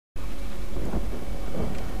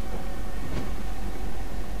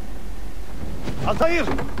Altair,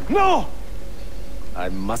 no! I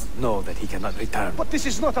must know that he cannot return. But this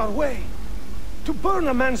is not our way. To burn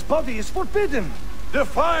a man's body is forbidden.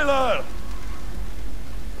 Defiler!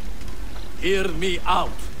 Hear me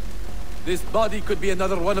out. This body could be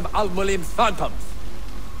another one of Al-Mulim's phantoms.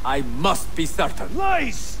 I must be certain.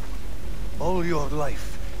 Lies! All your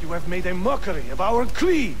life, you have made a mockery of our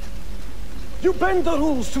creed. You bend the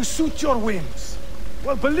rules to suit your whims,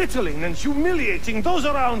 while belittling and humiliating those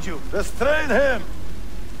around you. Restrain him!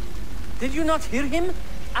 Did you not hear him?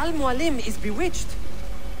 Al-Mulaim is bewitched.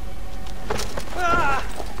 Ah!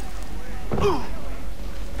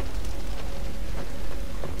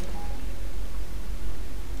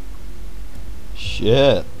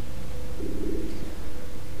 Shit.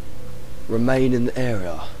 Remain in the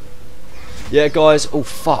area. Yeah, guys. Oh,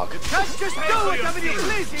 fuck.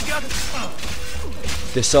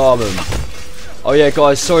 Disarm him. Oh, yeah,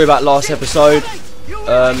 guys. Sorry about last episode.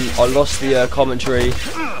 I lost the commentary.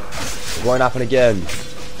 It won't happen again.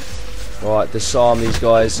 Right, disarm these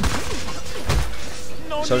guys.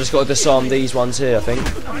 So I just got to disarm these ones here, I think.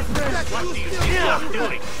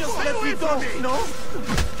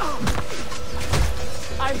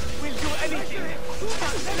 I will do anything.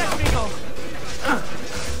 Let me go.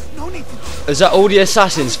 No need to. Is that all the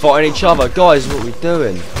assassins fighting each other? Guys, what are we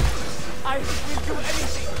doing? I will do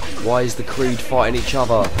anything. Why is the Creed fighting each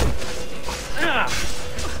other?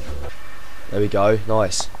 There we go,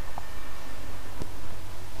 nice.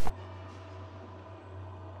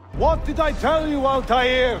 What did I tell you,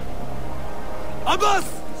 Altair? Abbas!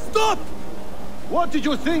 Stop! What did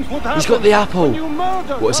you think would happen? He's got the apple. When you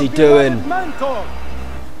murdered What's he our doing? beloved mentor?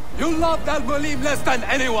 You loved Al-Mulim less than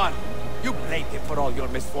anyone. You blamed him for all your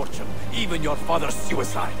misfortune, even your father's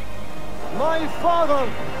suicide. My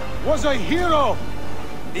father was a hero.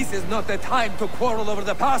 This is not the time to quarrel over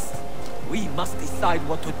the past. We must decide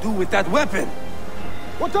what to do with that weapon.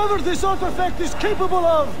 Whatever this artifact is capable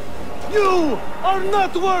of, you are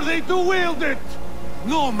not worthy to wield it.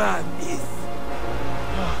 No man is.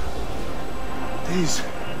 It is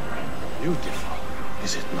beautiful,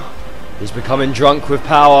 is it not? He's becoming drunk with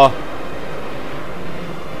power.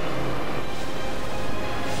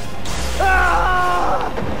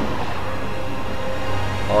 Ah!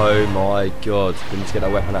 Oh my god. We need to get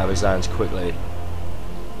that weapon out of his hands quickly.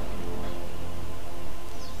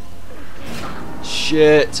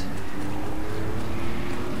 Shit.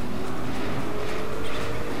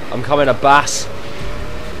 I'm coming, Abbas.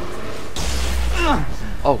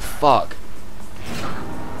 Oh fuck.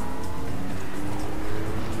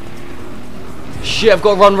 Shit, I've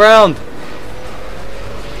got to run round.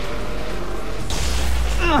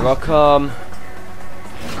 Here I come.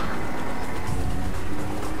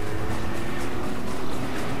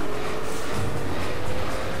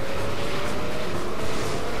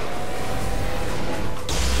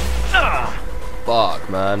 Fuck,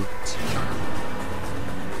 man.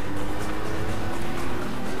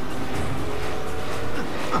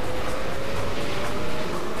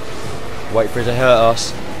 Wait for it to hurt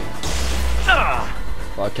us.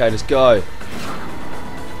 Okay, let's go.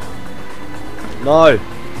 No.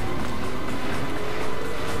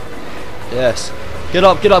 Yes. Get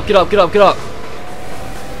up, get up, get up, get up, get up.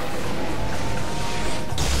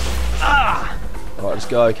 Alright, let's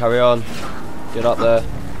go, carry on. Get up there.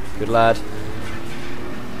 Good lad.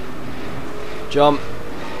 Jump.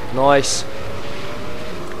 Nice.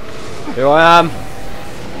 Here I am.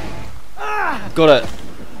 Got it.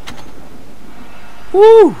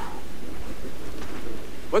 Woo!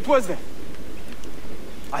 What was that?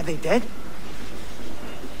 Are they dead?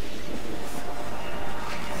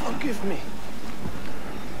 Forgive me.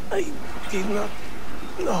 I did not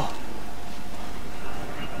know.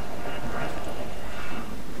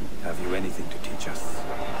 Have you anything to teach us?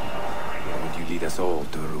 Or would you lead us all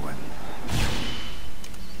to ruin?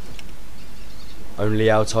 Only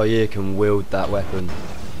Altair can wield that weapon.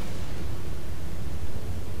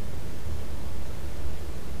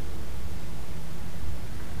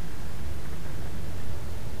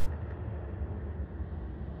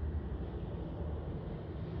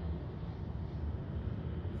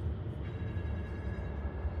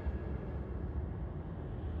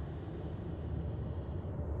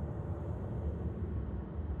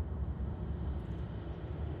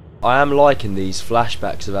 I am liking these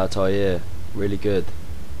flashbacks of Altair. Really good.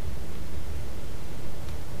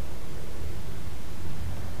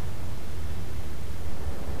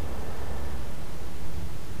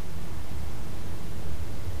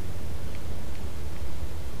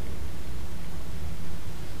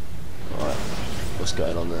 Alright, what's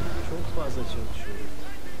going on there?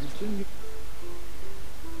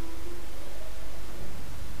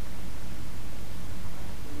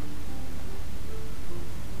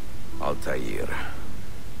 Altair.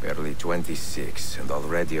 Barely 26 and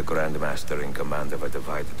already a Grandmaster in command of a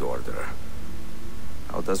divided order.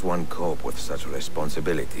 How does one cope with such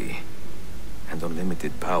responsibility and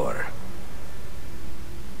unlimited power?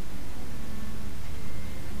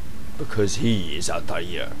 Because he is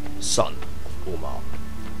Altair, son of Umar.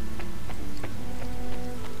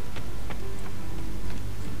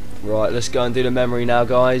 Right, let's go and do the memory now,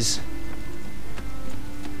 guys.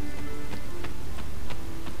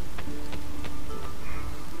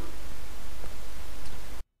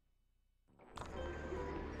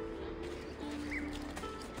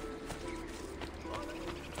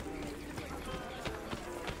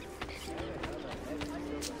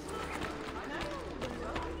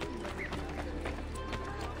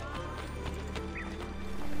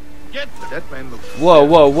 That man looks... Whoa,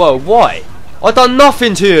 whoa, whoa, why? I done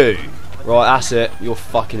nothing to you! Right, that's it. You're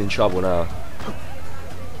fucking in trouble now.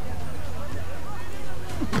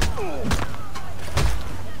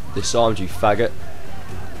 Disarmed, you faggot.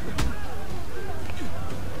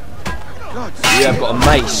 Yeah, I've got a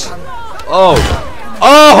mace. Oh!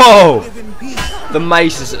 Oh! The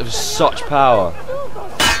mace is of such power.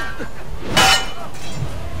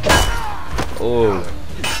 Oh.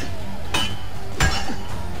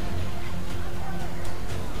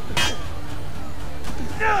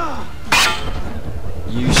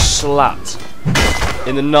 You slapped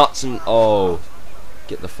in the nuts and oh,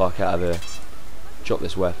 get the fuck out of here. Drop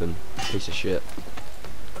this weapon, piece of shit.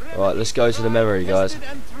 Right, let's go to the memory, guys.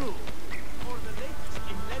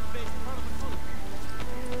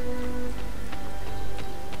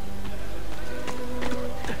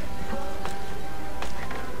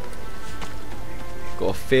 Got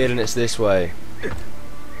a feeling it's this way. Yeah,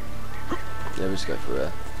 we'll just go through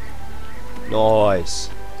it. Nice.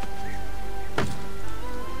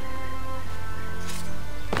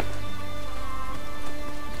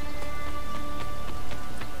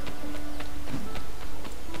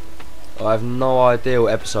 I have no idea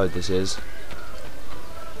what episode this is.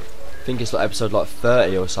 I think it's like episode like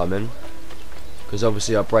 30 or something. Because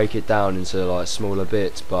obviously I break it down into like smaller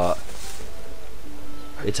bits, but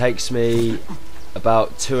it takes me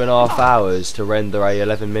about 2.5 hours to render a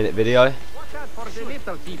 11-minute video.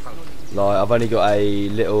 Like I've only got a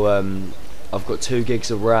little I've got 2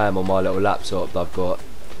 gigs of RAM on my little laptop that I've got.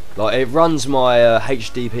 Like it runs my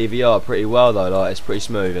HD PVR pretty well though, like it's pretty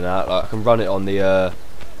smooth and that. Like I can run it on the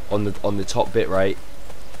top bit rate,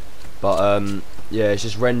 but yeah, it's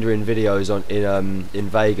just rendering videos on in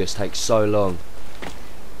Vegas takes so long.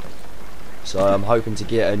 So I'm hoping to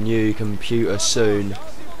get a new computer soon,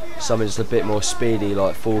 something just a bit more speedy,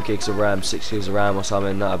 like 4 gigs of RAM, 6 gigs of RAM or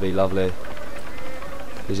something. That'd be lovely,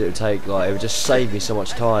 because it would take like it would just save me so much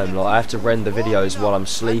time. Like I have to render videos while I'm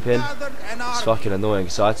sleeping. It's fucking annoying,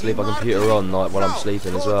 so I have to leave my computer on like while I'm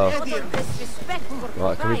sleeping as well.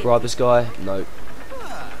 Right, can we bribe this guy? Nope.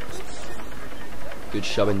 Good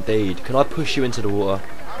show indeed. Can I push you into the water?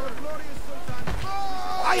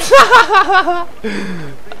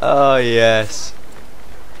 Oh yes.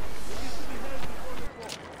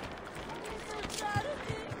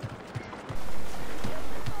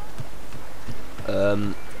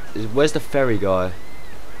 Where's the ferry guy?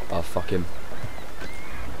 Oh fuck him.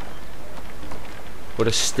 Would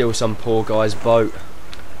have steal some poor guy's boat.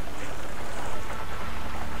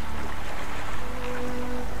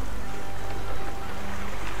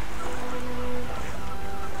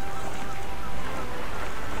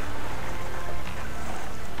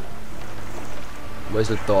 Where's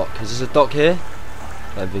the dock? Is this a dock here?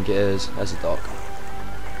 I don't think it is. There's a dock.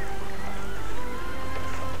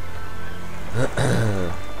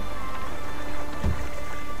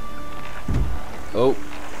 Oh,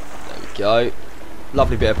 there we go.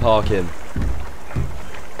 Lovely bit of parking.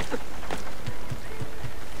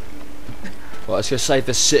 Right, let's go save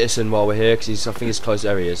the citizen while we're here, because I think he's close.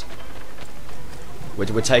 There he is.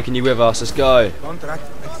 We're taking you with us. Let's go.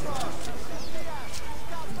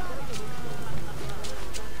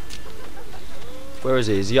 Where is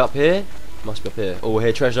he? Is he up here? Must be up here. Oh, we're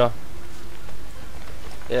here, treasure.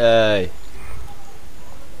 Yay.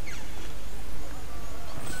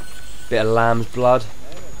 Bit of lamb's blood.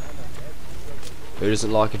 Who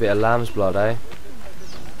doesn't like a bit of lamb's blood, eh?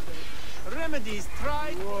 Remedies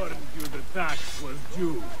tried. Warned you the tax was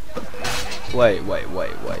due. Wait.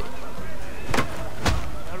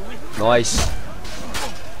 Nice.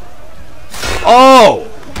 Oh!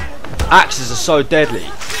 Axes are so deadly.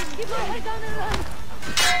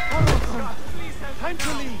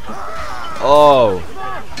 Oh.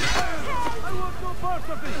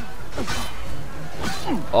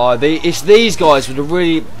 Oh, it's these guys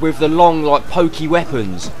with the long, like, pokey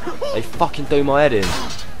weapons. They fucking do my head in.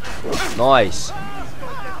 Nice.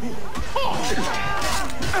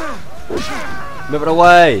 Move it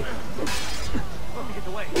away.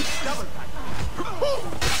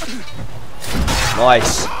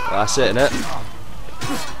 Nice. That's it, innit?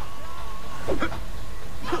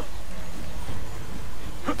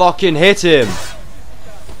 Fucking hit him.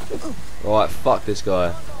 Right, fuck this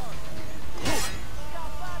guy.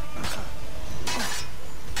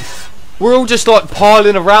 We're all just like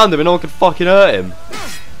piling around him and no one can fucking hurt him.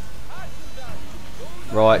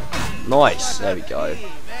 Right, nice. There we go.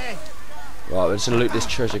 Right, we're just gonna loot this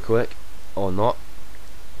treasure quick. Or not.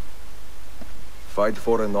 Fight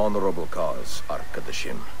for an honorable cause,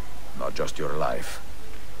 Arkadashim. Not just your life.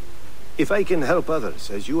 If I can help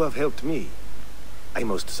others as you have helped me, I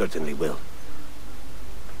most certainly will.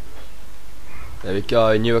 There we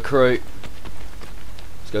go, new recruit.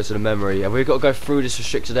 Let's go to the memory. Have we got to go through this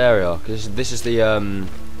restricted area? Because this is the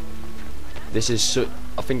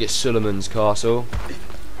I think it's Suleiman's castle.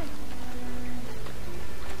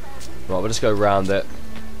 Right, we'll just go round it.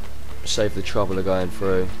 Save the trouble of going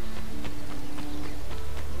through.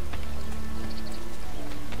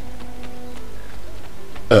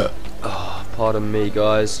 Oh, pardon me,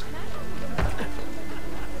 guys.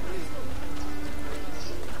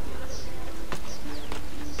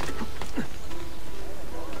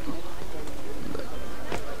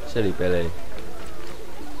 Silly Billy.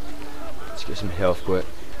 Let's get some health quick.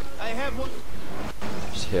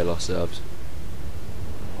 Just heal ourselves.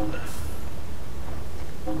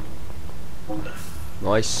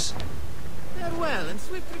 Nice. Farewell and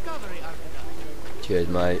swift recovery, Arkadash. Cheers,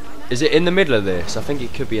 mate. Is it in the middle of this? I think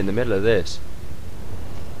it could be in the middle of this.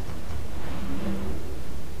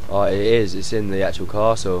 Oh, it is. It's in the actual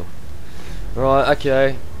castle. Right,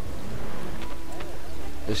 okay.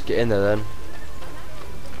 Let's get in there then.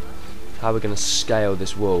 How are we going to scale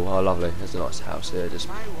this wall? Oh, lovely. There's a nice house here. Just.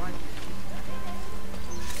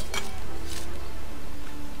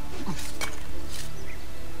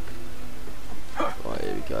 Right,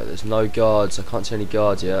 here we go. There's no guards. I can't see any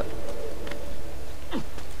guards yet.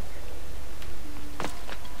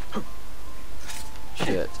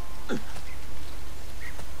 Shit.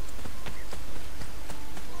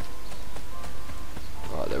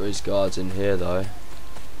 Right, there is guards in here though.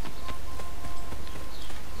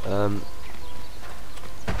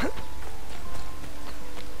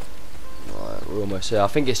 Right, we're almost here. I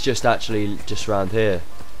think it's just actually just round here.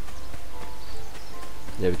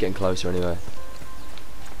 Yeah, we're getting closer anyway.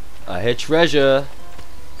 I hear treasure.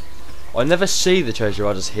 I never see the treasure,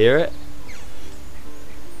 I just hear it.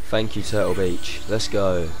 Thank you, Turtle Beach. Let's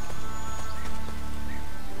go.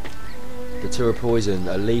 The Datura poison,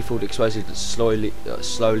 a lethal explosive that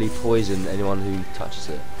slowly poison anyone who touches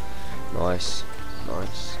it. Nice,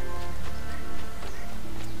 nice.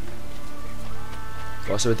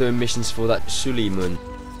 Right, so we're doing missions for that Suleiman.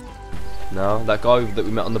 No, that guy that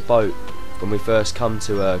we met on the boat when we first come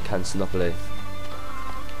to Constantinople.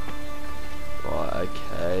 Right,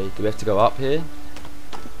 okay. Do we have to go up here?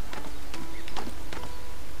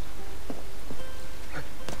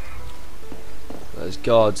 There's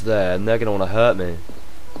guards there, and they're going to want to hurt me.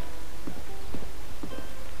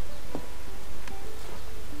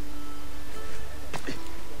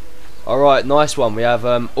 Alright, nice one. We have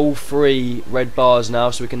all 3 red bars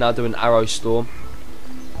now, so we can now do an arrow storm.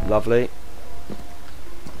 Lovely.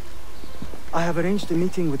 I have arranged a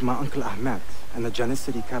meeting with my uncle Ahmed and the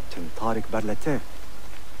Janissary captain, Tariq Barlateh.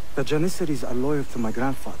 The Janissaries are loyal to my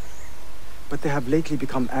grandfather, but they have lately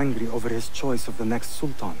become angry over his choice of the next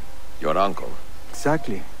sultan. Your uncle?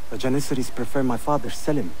 Exactly. The Janissaries prefer my father,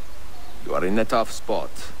 Selim. You are in a tough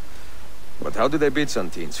spot. But how do the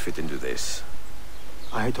Byzantines fit into this?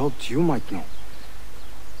 I had hoped you might know.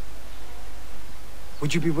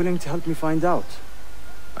 Would you be willing to help me find out?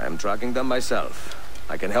 I am tracking them myself.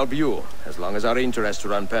 I can help you, as long as our interests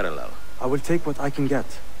run parallel. I will take what I can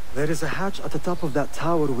get. There is a hatch at the top of that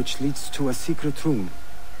tower which leads to a secret room.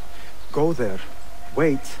 Go there,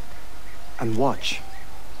 wait, and watch.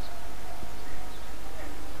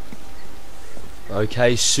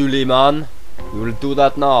 Okay, Suleiman, we will do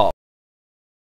that now.